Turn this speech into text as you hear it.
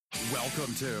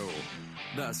Welcome to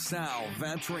the Sal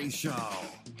Vetri Show.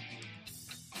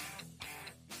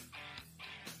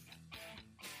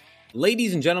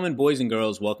 Ladies and gentlemen, boys and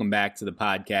girls, welcome back to the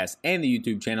podcast and the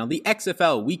YouTube channel, the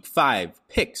XFL Week 5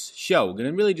 Picks Show. We're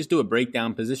going to really just do a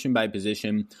breakdown position by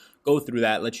position, go through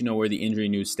that, let you know where the injury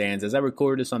news stands. As I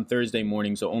record this on Thursday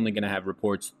morning, so only going to have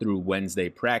reports through Wednesday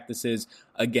practices.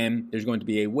 Again, there's going to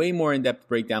be a way more in-depth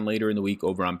breakdown later in the week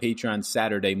over on Patreon,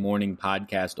 Saturday morning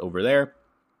podcast over there.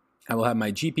 I will have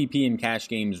my GPP and cash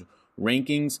games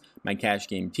rankings, my cash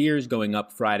game tiers going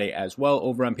up Friday as well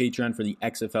over on Patreon for the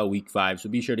XFL Week 5. So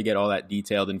be sure to get all that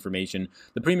detailed information.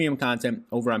 The premium content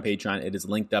over on Patreon, it is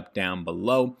linked up down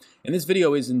below. And this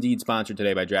video is indeed sponsored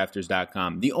today by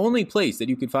Drafters.com, the only place that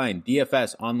you can find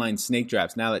DFS online snake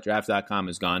drafts now that Draft.com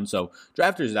is gone. So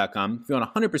Drafters.com, if you want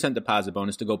a 100% deposit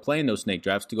bonus to go play in those snake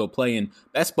drafts, to go play in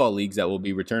best ball leagues that will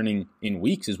be returning in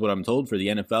weeks is what I'm told for the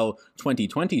NFL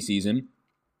 2020 season.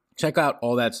 Check out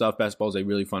all that stuff. Best ball is a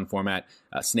really fun format.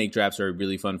 Snake drafts are a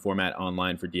really fun format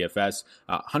online for DFS.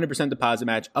 100% deposit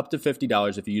match up to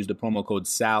 $50 if you use the promo code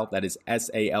SAL. That is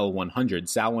SAL 100.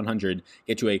 SAL 100.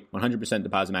 Get you a 100%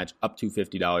 deposit match up to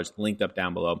 $50. Linked up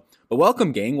down below. But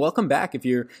welcome, gang. Welcome back. If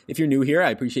you're new here, I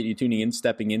appreciate you tuning in,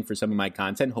 stepping in for some of my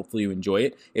content. Hopefully you enjoy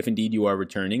it. If indeed you are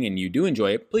returning and you do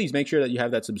enjoy it, please make sure that you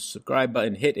have that subscribe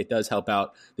button hit. It does help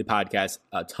out the podcast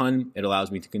a ton. It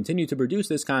allows me to continue to produce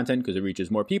this content because it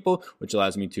reaches more people, which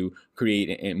allows me to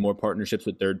create more partnerships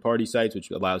with third-party sites,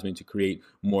 which allows me to create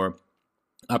more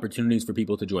opportunities for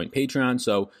people to join Patreon.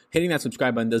 So hitting that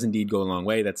subscribe button does indeed go a long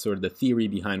way. That's sort of the theory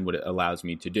behind what it allows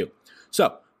me to do.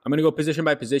 So I'm going to go position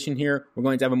by position here. We're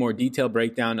going to have a more detailed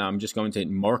breakdown. I'm just going to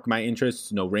mark my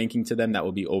interests, no ranking to them. That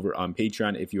will be over on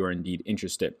Patreon if you are indeed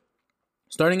interested.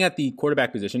 Starting at the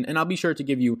quarterback position, and I'll be sure to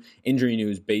give you injury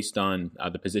news based on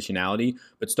the positionality,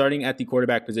 but starting at the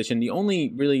quarterback position,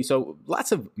 so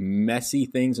lots of messy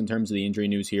things in terms of the injury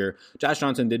news here. Josh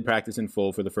Johnson did practice in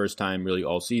full for the first time really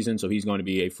all season, so he's going to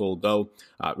be a full go,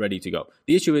 ready to go.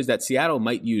 The issue is that Seattle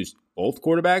might use both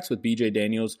quarterbacks with B.J.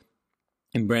 Daniels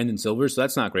and Brandon Silver, so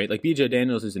that's not great. Like, B.J.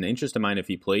 Daniels is an interest of mine if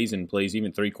he plays and plays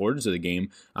even 3/4 of the game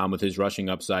with his rushing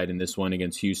upside in this one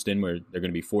against Houston, where they're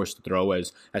going to be forced to throw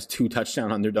as 2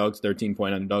 touchdown underdogs,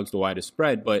 13-point underdogs, the widest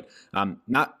spread. But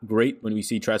not great when we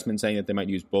see Tressman saying that they might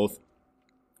use both.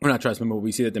 Or not Tressman, but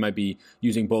we see that they might be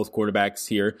using both quarterbacks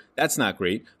here. That's not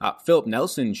great. Philip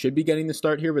Nelson should be getting the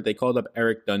start here, but they called up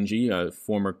Eric Dungy, a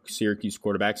former Syracuse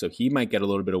quarterback, so he might get a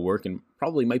little bit of work and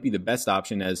probably might be the best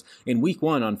option, as in week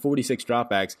 1 on 46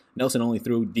 dropbacks, Nelson only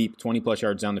threw deep 20-plus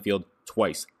yards down the field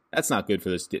twice. That's not good for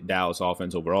this Dallas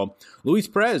offense overall. Luis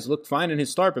Perez looked fine in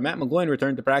his start, but Matt McGloin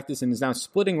returned to practice and is now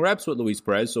splitting reps with Luis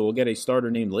Perez, so we'll get a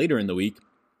starter named later in the week.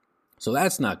 So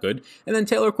that's not good. And then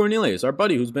Taylor Cornelius, our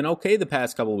buddy, who's been okay the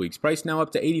past couple of weeks, priced now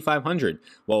up to $8,500.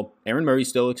 Well, Aaron Murray's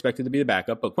still expected to be the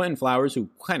backup, but Quentin Flowers, who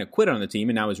kind of quit on the team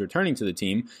and now is returning to the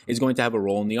team, is going to have a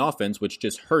role in the offense, which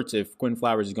just hurts if Quentin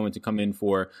Flowers is going to come in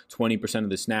for 20% of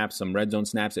the snaps, some red zone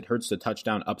snaps. It hurts the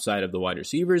touchdown upside of the wide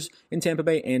receivers in Tampa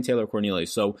Bay and Taylor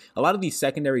Cornelius. So a lot of these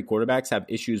secondary quarterbacks have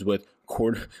issues with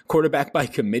quarterback by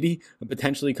committee,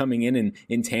 potentially coming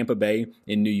in Tampa Bay,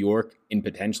 in New York, in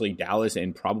potentially Dallas,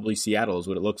 and probably Seattle is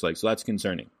what it looks like. So that's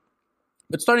concerning.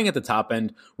 But starting at the top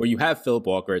end, where you have Philip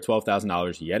Walker at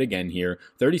 $12,000 yet again here,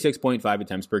 36.5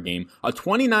 attempts per game, a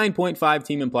 29.5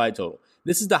 team implied total.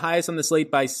 This is the highest on the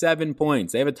slate by 7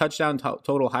 points. They have a touchdown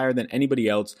total higher than anybody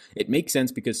else. It makes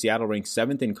sense because Seattle ranks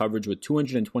 7th in coverage with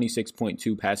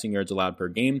 226.2 passing yards allowed per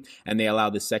game, and they allow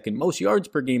the second most yards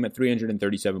per game at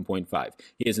 337.5.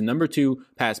 He is the number 2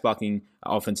 pass blocking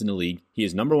offense in the league. He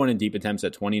is number 1 in deep attempts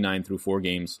at 29 through 4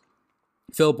 games.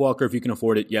 Philip Walker, if you can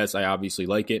afford it, yes, I obviously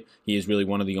like it. He is really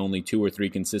one of the only 2 or 3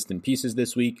 consistent pieces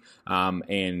this week,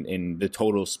 and the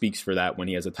total speaks for that when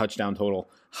he has a touchdown total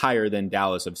higher than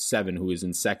Dallas of 7, who is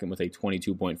in second with a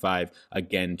 22.5,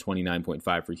 again,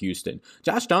 29.5 for Houston.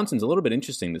 Josh Johnson's a little bit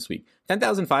interesting this week.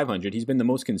 10,500, he's been the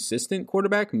most consistent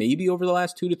quarterback maybe over the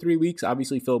last 2 to 3 weeks.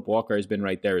 Obviously, Philip Walker has been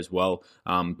right there as well,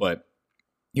 but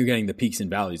you're getting the peaks and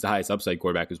valleys. The highest upside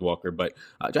quarterback is Walker, but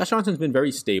Josh Johnson's been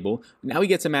very stable. Now he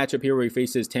gets a matchup here where he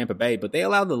faces Tampa Bay, but they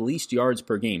allow the least yards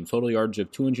per game, total yards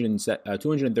of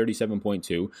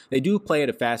 237.2. They do play at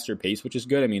a faster pace, which is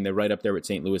good. I mean, they're right up there with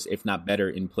St. Louis, if not better,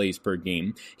 in plays per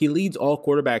game. He leads all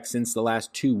quarterbacks since the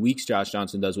last 2 weeks, Josh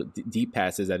Johnson does, with deep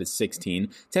passes at his 16.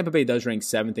 Tampa Bay does rank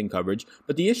 7th in coverage,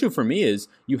 but the issue for me is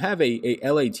you have a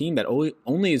LA team that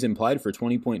only is implied for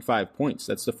 20.5 points.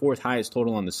 That's the 4th highest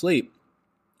total on the slate,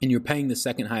 and you're paying the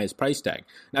 2nd highest price tag.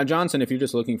 Now, Johnson, if you're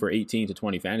just looking for 18 to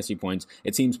 20 fantasy points,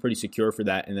 it seems pretty secure for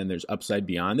that, and then there's upside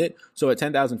beyond it. So at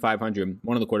 10,500,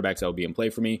 one of the quarterbacks that will be in play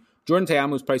for me. Jordan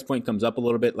Teamu's price point comes up a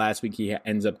little bit. Last week, he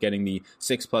ends up getting the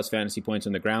 6+ fantasy points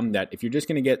on the ground. That if you're just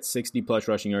going to get 60+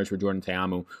 rushing yards for Jordan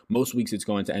Teamu, most weeks it's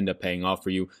going to end up paying off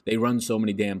for you. They run so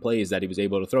many damn plays that he was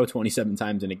able to throw 27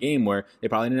 times in a game where they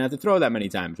probably didn't have to throw that many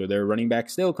times, where their running back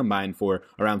still combined for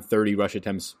around 30 rush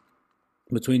attempts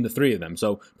between the three of them.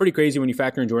 So pretty crazy when you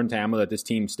factor in Jordan Ta'amu that this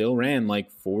team still ran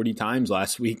like 40 times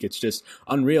last week. It's just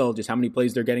unreal just how many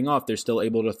plays they're getting off. They're still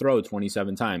able to throw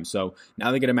 27 times. So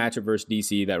now they get a matchup versus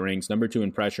DC that ranks number 2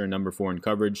 in pressure and number 4 in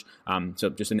coverage. So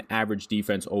just an average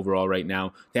defense overall right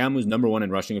now. Ta'amu's number 1 in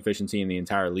rushing efficiency in the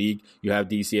entire league. You have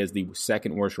DC as the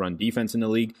second worst run defense in the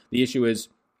league. The issue is,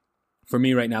 for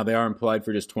me right now, they are implied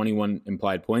for just 21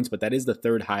 implied points, but that is the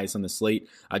third highest on the slate.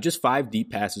 Just 5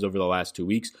 deep passes over the last 2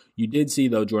 weeks. You did see,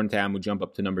 though, Jordan Ta'amu jump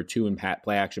up to number 2 in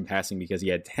play action passing because he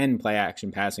had 10 play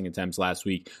action passing attempts last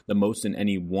week, the most in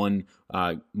any one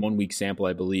week sample,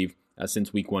 I believe,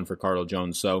 since week 1 for Cardale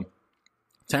Jones. So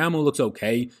Ta'amu looks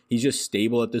okay. He's just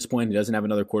stable at this point. He doesn't have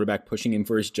another quarterback pushing him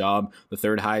for his job. The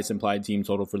third highest implied team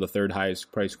total for the third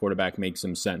highest price quarterback makes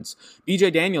some sense.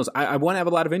 BJ Daniels, I want to have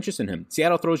a lot of interest in him.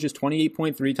 Seattle throws just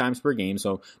 28.3 times per game,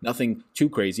 so nothing too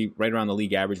crazy, right around the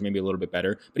league average, maybe a little bit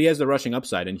better. But he has the rushing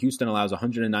upside, and Houston allows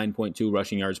 109.2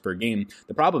 rushing yards per game.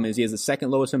 The problem is he has the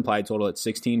second lowest implied total at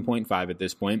 16.5 at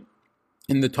this point.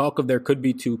 In the talk of there could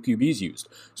be 2 QBs used.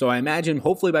 So I imagine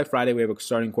hopefully by Friday we have a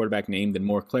starting quarterback named and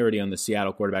more clarity on the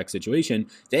Seattle quarterback situation.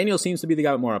 Daniel seems to be the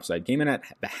guy with more upside. Came in at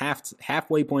the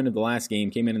halfway point of the last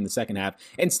game, came in the second half,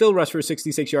 and still rushed for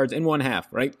 66 yards in one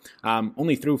half, right?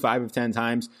 Only threw 5 of 10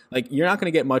 times. Like, you're not going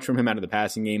to get much from him out of the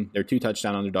passing game. They're 2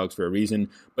 touchdown underdogs for a reason.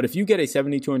 But if you get a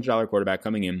 $7,200 quarterback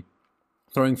coming in,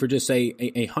 throwing for just say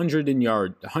 100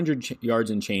 yards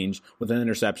and change with an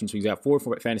interception, so he's got 4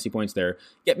 fantasy points there.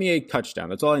 Get me a touchdown.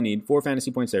 That's all I need. 4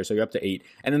 fantasy points there, so you're up to 8.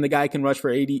 And then the guy can rush for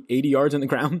 80 yards on the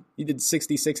ground. He did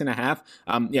 66 and a half.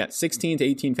 16 to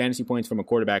 18 fantasy points from a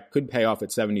quarterback could pay off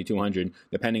at 7,200,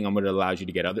 depending on what it allows you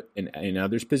to get in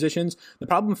others' positions. The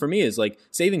problem for me is like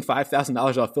saving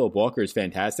 $5,000 off Philip Walker is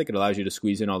fantastic. It allows you to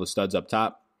squeeze in all the studs up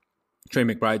top. Trey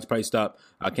McBride's priced up.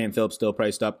 Cam Phillips still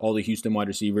priced up. All the Houston wide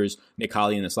receivers, Nick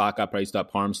Holley in the slot got priced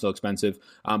up. Parm's still expensive.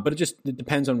 But it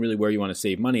depends on really where you want to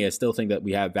save money. I still think that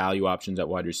we have value options at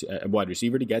wide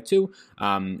receiver to get to.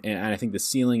 And I think the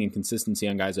ceiling and consistency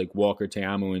on guys like Walker,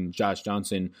 Ta'amu, and Josh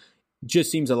Johnson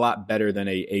just seems a lot better than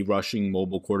a rushing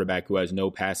mobile quarterback who has no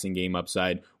passing game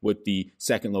upside with the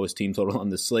second lowest team total on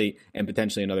the slate and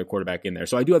potentially another quarterback in there.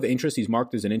 So I do have interest. He's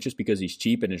marked as an interest because he's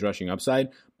cheap and his rushing upside,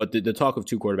 but the talk of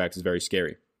 2 quarterbacks is very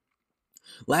scary.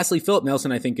 Lastly, Philip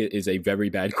Nelson, I think, is a very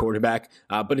bad quarterback,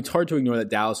 but it's hard to ignore that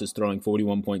Dallas is throwing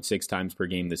 41.6 times per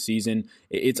game this season.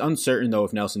 It's uncertain, though,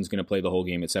 if Nelson's going to play the whole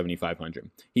game at 7,500.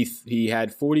 He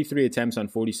had 43 attempts on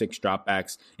 46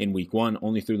 dropbacks in week 1,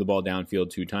 only threw the ball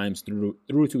downfield 2 times, threw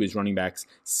to his running backs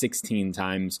 16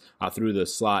 times, through the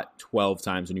slot 12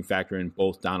 times when you factor in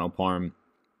both Donald Parham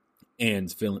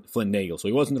and Flynn Nagel. So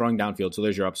he wasn't throwing downfield, so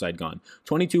there's your upside gone.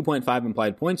 22.5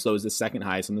 implied points, though, is the second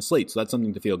highest on the slate, so that's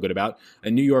something to feel good about.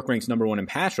 And New York ranks number 1 in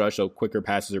pass rush, so quicker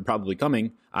passes are probably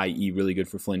coming, i.e. really good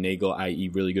for Flynn Nagel,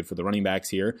 i.e. really good for the running backs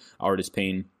here, Artis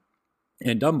Payne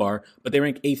and Dunbar, but they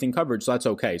rank 8th in coverage, so that's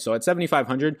okay. So at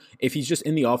 7,500, if he's just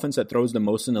in the offense that throws the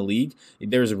most in the league,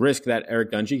 there's a risk that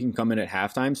Eric Dungy can come in at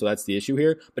halftime, so that's the issue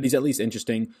here, but he's at least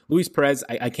interesting. Luis Perez,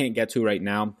 I can't get to right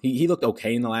now. He looked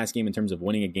okay in the last game in terms of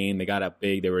winning a game. They got up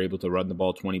big. They were able to run the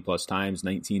ball 20-plus times,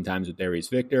 19 times with Darius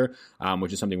Victor,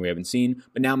 which is something we haven't seen.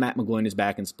 But now Matt McGloin is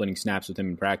back and splitting snaps with him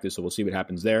in practice, so we'll see what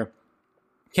happens there.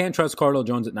 Can't trust Cardale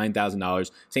Jones at $9,000.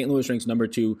 St. Louis ranks number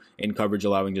 2 in coverage,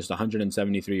 allowing just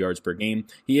 173 yards per game.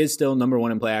 He is still number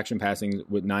 1 in play action passing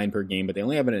with 9 per game, but they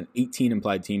only have an 18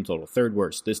 implied team total, third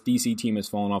worst. This DC team has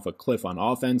fallen off a cliff on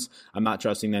offense. I'm not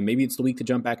trusting them. Maybe it's the week to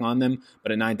jump back on them,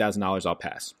 but at $9,000, I'll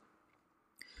pass.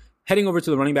 Heading over to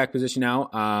the running back position now,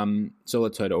 so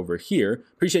let's head over here.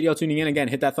 Appreciate y'all tuning in. Again,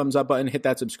 hit that thumbs up button, hit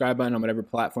that subscribe button on whatever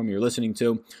platform you're listening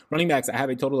to. Running backs, I have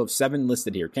a total of 7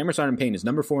 listed here. Cameron Arden-Payne is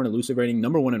number 4 in elusive rating,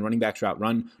 number 1 in running back route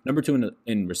run, number 2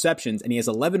 in receptions, and he has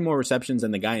 11 more receptions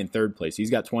than the guy in third place. He's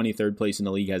got 20, third place in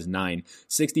the league has 9.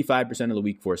 65% of the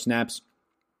week 4 snaps.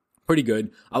 Pretty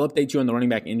good. I'll update you on the running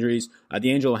back injuries.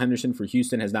 D'Angelo Henderson for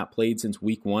Houston has not played since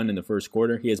week 1 in the first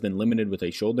quarter. He has been limited with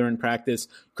a shoulder in practice.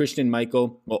 Christian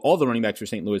Michael, all the running backs for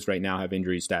St. Louis right now have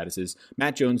injury statuses.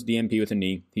 Matt Jones, DMP with a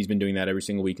knee. He's been doing that every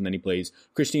single week, and then he plays.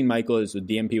 Christine Michael is with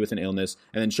DMP with an illness.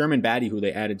 And then Sherman Batty, who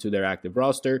they added to their active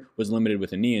roster, was limited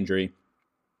with a knee injury.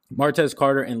 Martez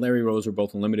Carter and Larry Rose were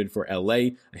both limited for LA.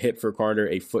 A hip for Carter,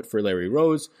 a foot for Larry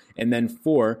Rose. And then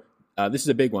for this is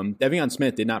a big one. De'Veon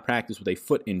Smith did not practice with a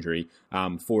foot injury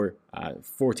for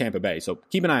Tampa Bay. So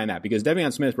keep an eye on that, because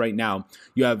De'Veon Smith right now,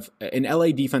 you have an LA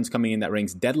defense coming in that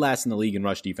ranks dead last in the league in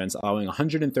rush defense, allowing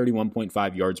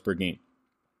 131.5 yards per game.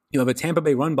 You have a Tampa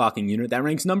Bay run blocking unit that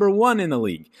ranks number 1 in the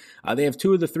league. They have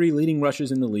 2 of the 3 leading rushers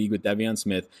in the league with De'Veon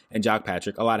Smith and Jock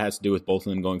Patrick. A lot has to do with both of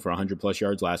them going for 100-plus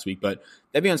yards last week. But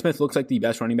De'Veon Smith looks like the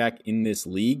best running back in this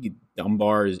league.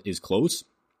 Dunbar is close.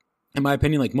 In my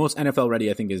opinion, like most NFL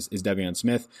ready, I think, is De'Veon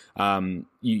Smith.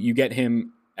 You get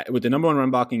him with the number 1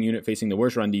 run blocking unit facing the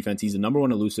worst run defense. He's the number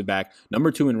 1 elusive back,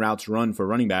 number 2 in routes run for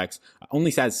running backs. Only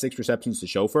has 6 receptions to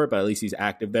show for it, but at least he's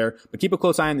active there. But keep a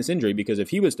close eye on this injury, because if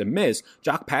he was to miss,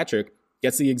 Jock Patrick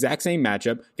gets the exact same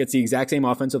matchup, gets the exact same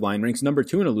offensive line, ranks number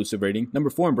 2 in elusive rating, number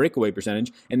 4 in breakaway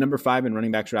percentage, and number 5 in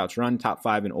running backs routes run, top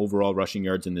 5 in overall rushing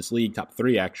yards in this league, top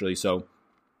 3 actually. So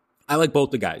I like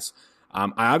both the guys. I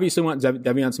obviously want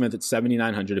De'Veon Smith at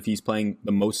 7,900 if he's playing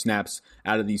the most snaps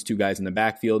out of these 2 guys in the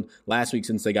backfield. Last week,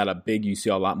 since they got up big, you see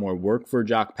a lot more work for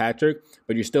Jock Patrick,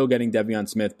 but you're still getting De'Veon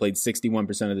Smith played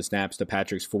 61% of the snaps to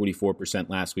Patrick's 44%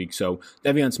 last week. So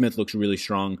De'Veon Smith looks really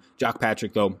strong. Jock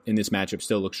Patrick, though, in this matchup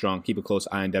still looks strong. Keep a close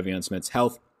eye on De'Veon Smith's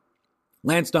health.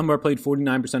 Lance Dunbar played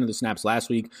 49% of the snaps last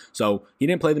week, so he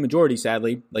didn't play the majority,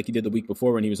 sadly, like he did the week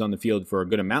before when he was on the field for a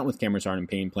good amount with Cameron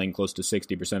Arden-Payne, playing close to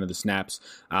 60% of the snaps.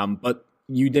 But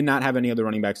you did not have any other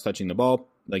running backs touching the ball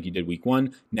like you did week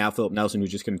 1. Now Philip Nelson, who's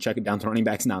just going to check it down to running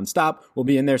backs nonstop, will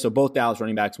be in there. So both Dallas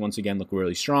running backs, once again, look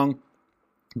really strong.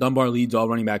 Dunbar leads all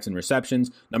running backs in receptions,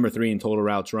 number 3 in total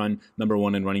routes run, number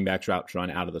 1 in running backs routes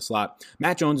run out of the slot.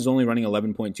 Matt Jones is only running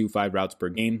 11.25 routes per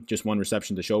game, just 1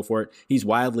 reception to show for it. He's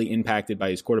wildly impacted by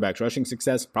his quarterback's rushing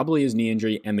success, probably his knee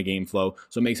injury and the game flow,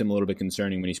 so it makes him a little bit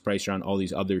concerning when he's priced around all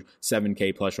these other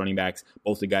 7K plus running backs,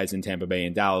 both the guys in Tampa Bay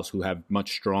and Dallas who have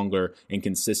much stronger and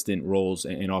consistent roles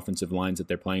and offensive lines that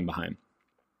they're playing behind.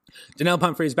 Donnell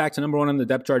Pumphrey is back to number 1 on the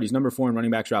depth chart. He's number 4 in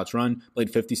running backs routes run,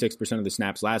 played 56% of the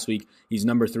snaps last week. He's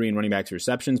number 3 in running backs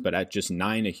receptions, but at just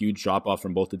 9, a huge drop off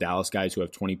from both the Dallas guys who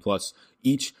have 20 plus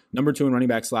each. Number 2 in running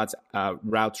back slots,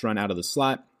 routes run out of the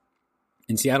slot.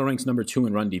 And Seattle ranks number 2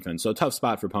 in run defense, so a tough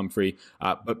spot for Pumphrey.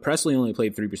 But Presley only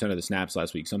played 3% of the snaps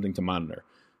last week, something to monitor.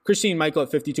 Christine Michael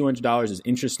at $5,200 is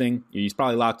interesting. He's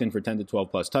probably locked in for 10 to 12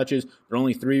 plus touches, but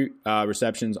only 3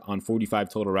 receptions on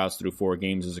 45 total routes through 4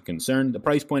 games is a concern. The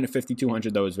price point of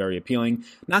 $5,200, though, is very appealing.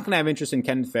 Not going to have interest in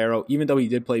Kenneth Farrow, even though he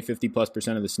did play 50 plus %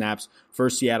 of the snaps.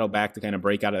 First Seattle back to kind of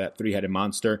break out of that 3-headed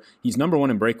monster. He's number 1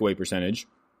 in breakaway percentage.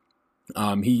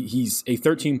 He's a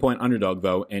 13-point underdog,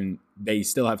 though, and they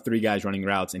still have 3 guys running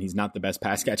routes, and he's not the best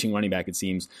pass-catching running back, it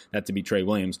seems, that to be Trey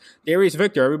Williams. Darius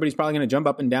Victor, everybody's probably going to jump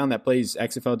up and down that plays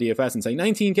XFL DFS and say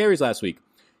 19 carries last week.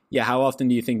 Yeah, how often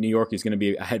do you think New York is going to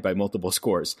be ahead by multiple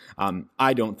scores?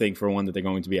 I don't think, for one, that they're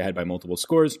going to be ahead by multiple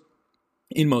scores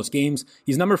in most games.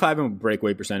 He's number 5 in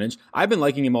breakaway percentage. I've been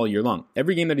liking him all year long.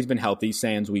 Every game that he's been healthy,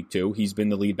 sans week 2, he's been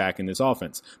the lead back in this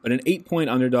offense. But an 8-point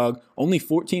underdog, only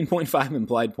 14.5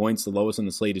 implied points, the lowest on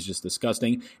the slate, is just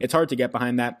disgusting. It's hard to get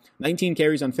behind that. 19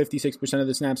 carries on 56% of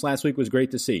the snaps last week was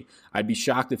great to see. I'd be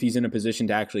shocked if he's in a position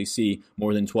to actually see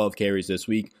more than 12 carries this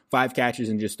week. 5 catches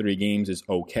in just 3 games is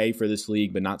okay for this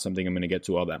league, but not something I'm going to get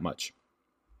to all that much.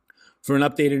 For an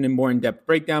updated and more in-depth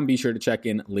breakdown, be sure to check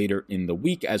in later in the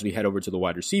week as we head over to the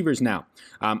wide receivers now.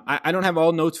 I don't have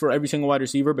all notes for every single wide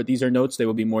receiver, but these are notes. They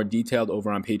will be more detailed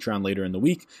over on Patreon later in the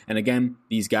week. And again,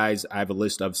 these guys, I have a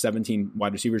list of 17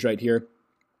 wide receivers right here.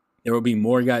 There will be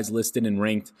more guys listed and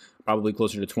ranked, probably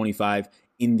closer to 25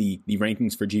 in the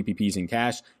rankings for GPPs and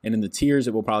cash. And in the tiers,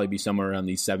 it will probably be somewhere around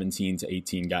these 17 to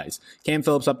 18 guys. Cam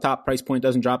Phillips up top, price point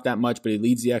doesn't drop that much, but he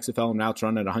leads the XFL in routes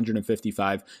run at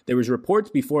 155. There was reports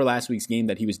before last week's game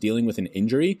that he was dealing with an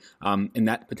injury, and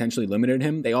that potentially limited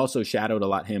him. They also shadowed a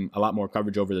lot more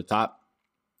coverage over the top.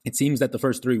 It seems that the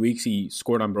first 3 weeks he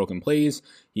scored on broken plays.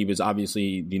 He was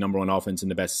obviously the number 1 offense in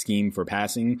the best scheme for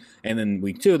passing. And then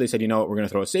week 2, they said, you know what, we're going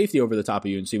to throw a safety over the top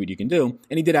of you and see what you can do.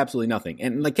 And he did absolutely nothing.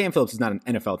 And like Cam Phillips is not an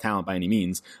NFL talent by any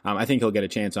means. I think he'll get a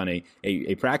chance on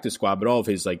a practice squad, but all of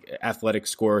his like athletic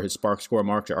score, his spark score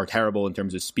marks are terrible in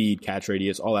terms of speed, catch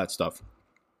radius, all that stuff.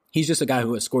 He's just a guy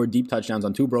who has scored deep touchdowns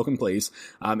on 2 broken plays,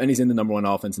 and he's in the number 1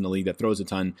 offense in the league that throws a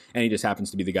ton, and he just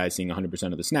happens to be the guy seeing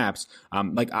 100% of the snaps.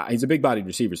 He's a big-bodied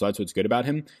receiver, so that's what's good about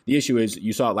him. The issue is,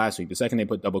 you saw it last week. The second they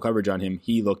put double coverage on him,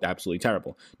 he looked absolutely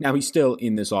terrible. Now, he's still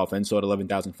in this offense, so at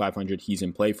 11,500, he's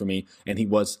in play for me, and he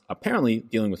was apparently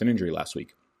dealing with an injury last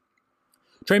week.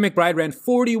 Trey McBride ran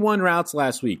 41 routes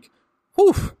last week.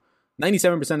 Whew!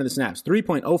 97% of the snaps,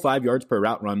 3.05 yards per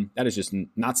route run. That is just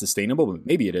not sustainable, but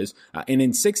maybe it is. And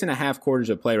in 6.5 quarters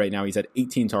of play right now, he's had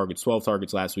 18 targets, 12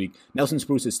 targets last week. Nelson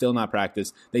Spruce is still not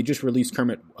practiced. They just released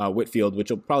Kermit Whitfield,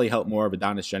 which will probably help more of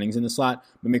Adonis Jennings in the slot.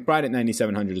 But McBride at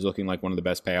 9,700 is looking like one of the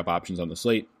best pay-up options on the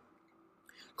slate.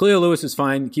 Khalil Lewis is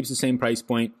fine, keeps the same price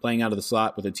point, playing out of the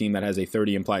slot with a team that has a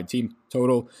 30 implied team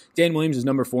total. Dan Williams is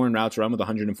number 4 in routes run with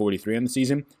 143 on the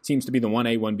season. Seems to be the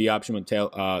 1A, 1B option with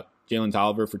Jalen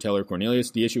Tolliver for Taylor Cornelius.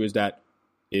 The issue is that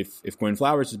if Quinn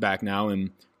Flowers is back now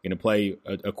and going to play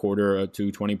a quarter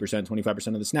to 20%, 25%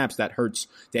 of the snaps, that hurts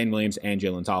Dan Williams and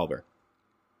Jalen Tolliver.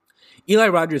 Eli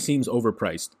Rogers seems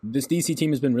overpriced. This DC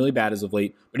team has been really bad as of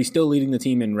late, but he's still leading the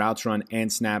team in routes run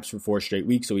and snaps for 4 straight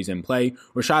weeks, so he's in play.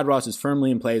 Rashad Ross is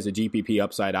firmly in play as a GPP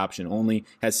upside option only,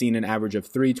 has seen an average of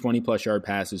 3 20-plus yard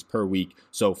passes per week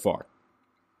so far.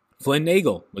 Flynn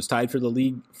Nagel was tied for the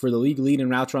league lead in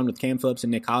routes run with Cam Phillips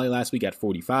and Nick Holley last week at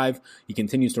 45. He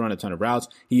continues to run a ton of routes.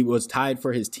 He was tied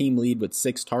for his team lead with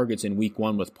 6 targets in week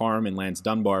 1 with Parham and Lance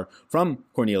Dunbar from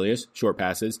Cornelius, short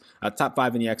passes. Top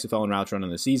 5 in the XFL in routes run on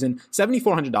the season.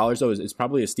 $7,400 though is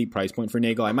probably a steep price point for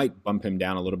Nagel. I might bump him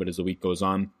down a little bit as the week goes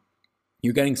on.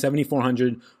 You're getting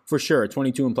 $7,400 for sure,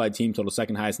 22 implied team total,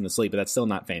 second highest in the slate, but that's still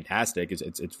not fantastic.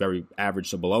 It's very average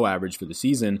to below average for the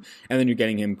season. And then you're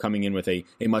getting him coming in with a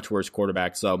much worse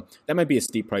quarterback. So that might be a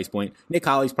steep price point. Nick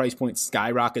Holley's price point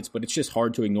skyrockets, but it's just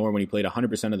hard to ignore when he played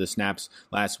 100% of the snaps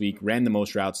last week, ran the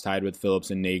most routes tied with Phillips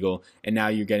and Nagel, and now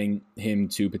you're getting him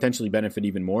to potentially benefit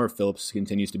even more if Phillips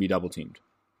continues to be double teamed.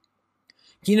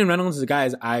 Keenan Reynolds is a guy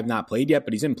I have not played yet,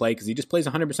 but he's in play because he just plays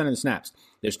 100% of the snaps.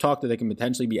 There's talk that they can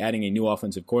potentially be adding a new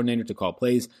offensive coordinator to call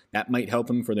plays. That might help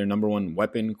him for their number one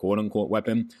weapon, quote-unquote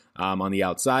weapon, on the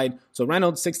outside. So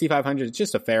Reynolds, $6,500, it's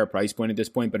just a fair price point at this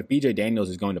point, but if BJ Daniels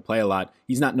is going to play a lot,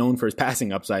 he's not known for his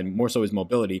passing upside, more so his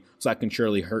mobility, so that can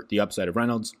surely hurt the upside of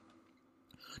Reynolds.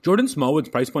 Jordan Smallwood's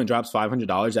price point drops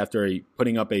 $500 after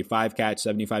putting up a 5-catch,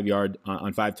 75-yard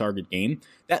on 5-target game.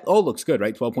 That all looks good,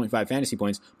 right? 12.5 fantasy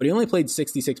points, but he only played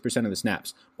 66% of the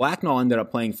snaps. Blacknall ended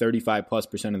up playing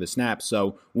 35+% of the snaps.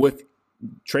 So with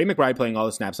Trey McBride playing all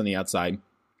the snaps on the outside,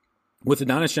 with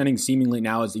Adonis Jennings seemingly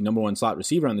now as the number 1 slot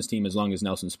receiver on this team as long as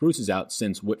Nelson Spruce is out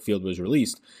since Whitfield was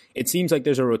released, it seems like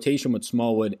there's a rotation with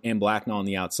Smallwood and Blacknall on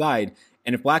the outside.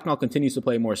 And if Blacknall continues to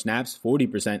play more snaps,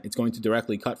 40%, it's going to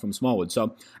directly cut from Smallwood.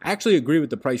 So I actually agree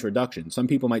with the price reduction. Some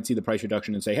people might see the price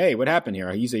reduction and say, hey, what happened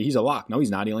here? He's a lock. No,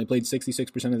 he's not. He only played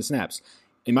 66% of the snaps.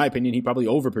 In my opinion, he probably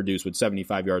overproduced with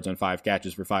 75 yards on 5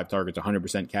 catches for 5 targets,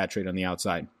 100% catch rate on the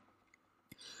outside.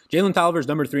 Jalen Tolliver is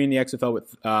number 3 in the XFL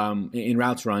with in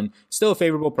routes run. Still a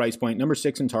favorable price point. Number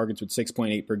 6 in targets with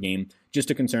 6.8 per game. Just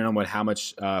a concern on how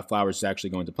much Flowers is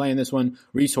actually going to play in this one.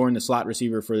 Reese Horn, the slot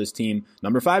receiver for this team,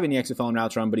 number 5 in the XFL in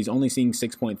routes run, but he's only seeing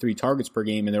 6.3 targets per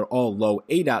game, and they're all low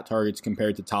A-dot targets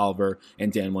compared to Tolliver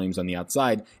and Dan Williams on the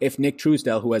outside. If Nick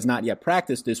Truesdale, who has not yet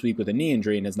practiced this week with a knee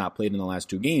injury and has not played in the last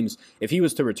 2 games, if he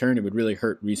was to return, it would really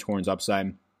hurt Reese Horn's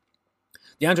upside.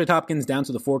 DeAndre Hopkins down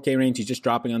to the 4K range. He's just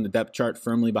dropping on the depth chart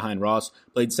firmly behind Ross.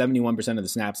 Played 71% of the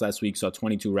snaps last week, saw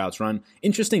 22 routes run.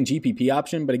 Interesting GPP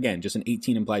option, but again, just an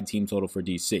 18 implied team total for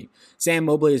DC. Sam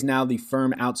Mobley is now the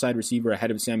firm outside receiver ahead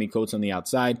of Sammy Coates on the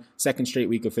outside. Second straight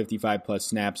week of 55-plus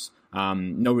snaps.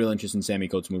 No real interest in Sammy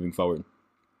Coates moving forward.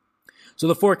 So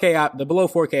the below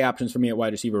 4K options for me at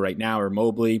wide receiver right now are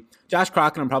Mobley. Josh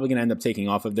Crockett, I'm probably going to end up taking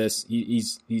off of this.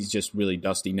 He's just really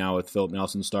dusty now with Philip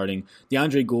Nelson starting.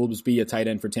 DeAndre Gouldsby, a tight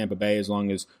end for Tampa Bay, as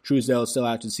long as Truesdale is still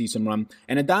out to see some run.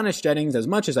 And Adonis Jennings, as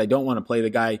much as I don't want to play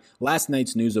the guy, last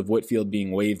night's news of Whitfield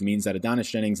being waived means that Adonis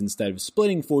Jennings, instead of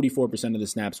splitting 44% of the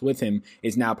snaps with him,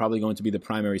 is now probably going to be the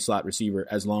primary slot receiver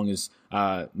as long as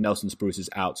Nelson Spruce is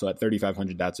out. So at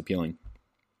 $3,500, that's appealing.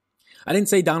 I didn't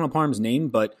say Donald Parham's name,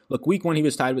 but look, week 1 he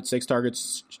was tied with 6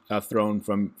 targets thrown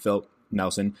from Phil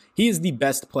Nelson. He is the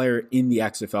best player in the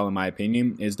XFL, in my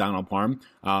opinion, is Donald Parham.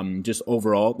 Just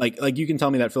overall, like you can tell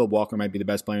me that Philip Walker might be the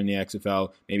best player in the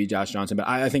XFL, maybe Josh Johnson, but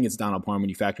I think it's Donald Parham when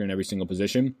you factor in every single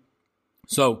position.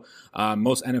 So,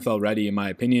 most NFL ready, in my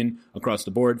opinion, across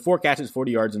the board. 4 catches,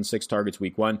 40 yards, and 6 targets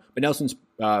week 1. But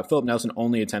Philip Nelson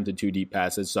only attempted 2 deep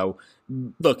passes. So,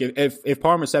 look, if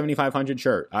Parham was 7,500,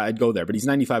 sure, I'd go there. But he's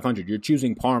 9,500. You're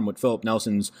choosing Parham with Philip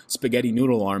Nelson's spaghetti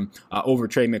noodle arm over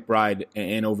Trey McBride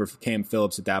and over Cam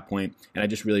Phillips at that point. And I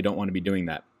just really don't want to be doing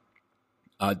that.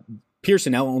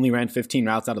 Pearsonell only ran 15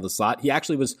 routes out of the slot. He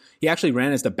actually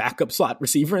ran as the backup slot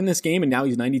receiver in this game, and now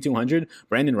he's 9,200.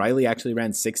 Brandon Riley actually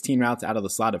ran 16 routes out of the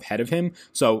slot ahead of him,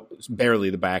 so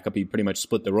barely the backup. He pretty much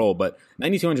split the role, but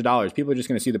 $9,200, people are just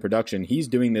going to see the production. He's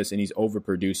doing this, and he's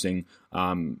overproducing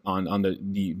on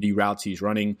the routes he's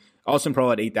running. Austin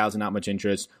Pearl at 8,000, not much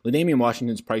interest. LaDainian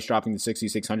Washington's price dropping to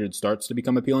 6,600 starts to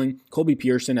become appealing. Colby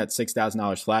Pearson at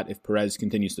 $6,000 flat, if Perez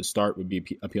continues to start, would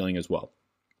be appealing as well.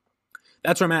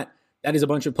 That's where I'm at. That is a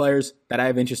bunch of players that I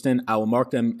have interest in. I will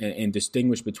mark them and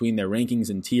distinguish between their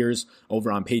rankings and tiers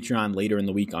over on Patreon later in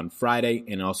the week on Friday,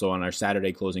 and also on our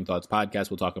Saturday Closing Thoughts podcast.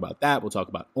 We'll talk about that. We'll talk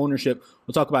about ownership.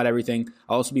 We'll talk about everything.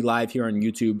 I'll also be live here on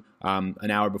YouTube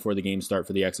an hour before the games start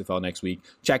for the XFL next week.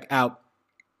 Check out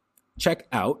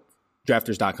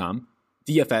drafters.com.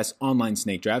 DFS online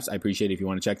snake drafts. I appreciate it if you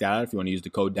want to check that out. If you want to use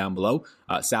the code down below,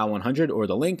 SAL100, or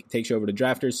the link takes you over to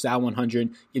Drafters.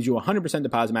 SAL100 gives you a 100%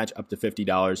 deposit match up to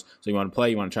 $50. So you want to play,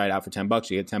 you want to try it out for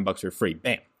 $10, you get $10 for free.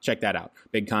 Bam. Check that out.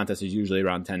 Big contest is usually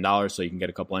around $10, so you can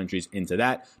get a couple entries into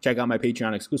that. Check out my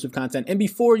Patreon exclusive content. And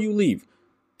before you leave,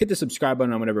 hit the subscribe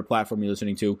button on whatever platform you're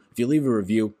listening to. If you leave a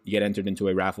review, you get entered into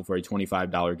a raffle for a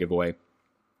 $25 giveaway.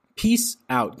 Peace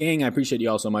out, gang. I appreciate you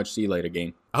all so much. See you later,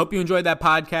 gang. I hope you enjoyed that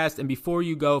podcast. And before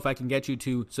you go, if I can get you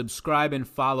to subscribe and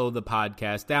follow the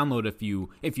podcast, download a few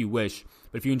if you wish.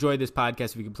 But if you enjoyed this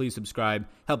podcast, if you could please subscribe,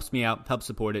 helps me out, helps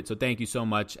support it. So thank you so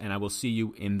much, and I will see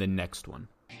you in the next one.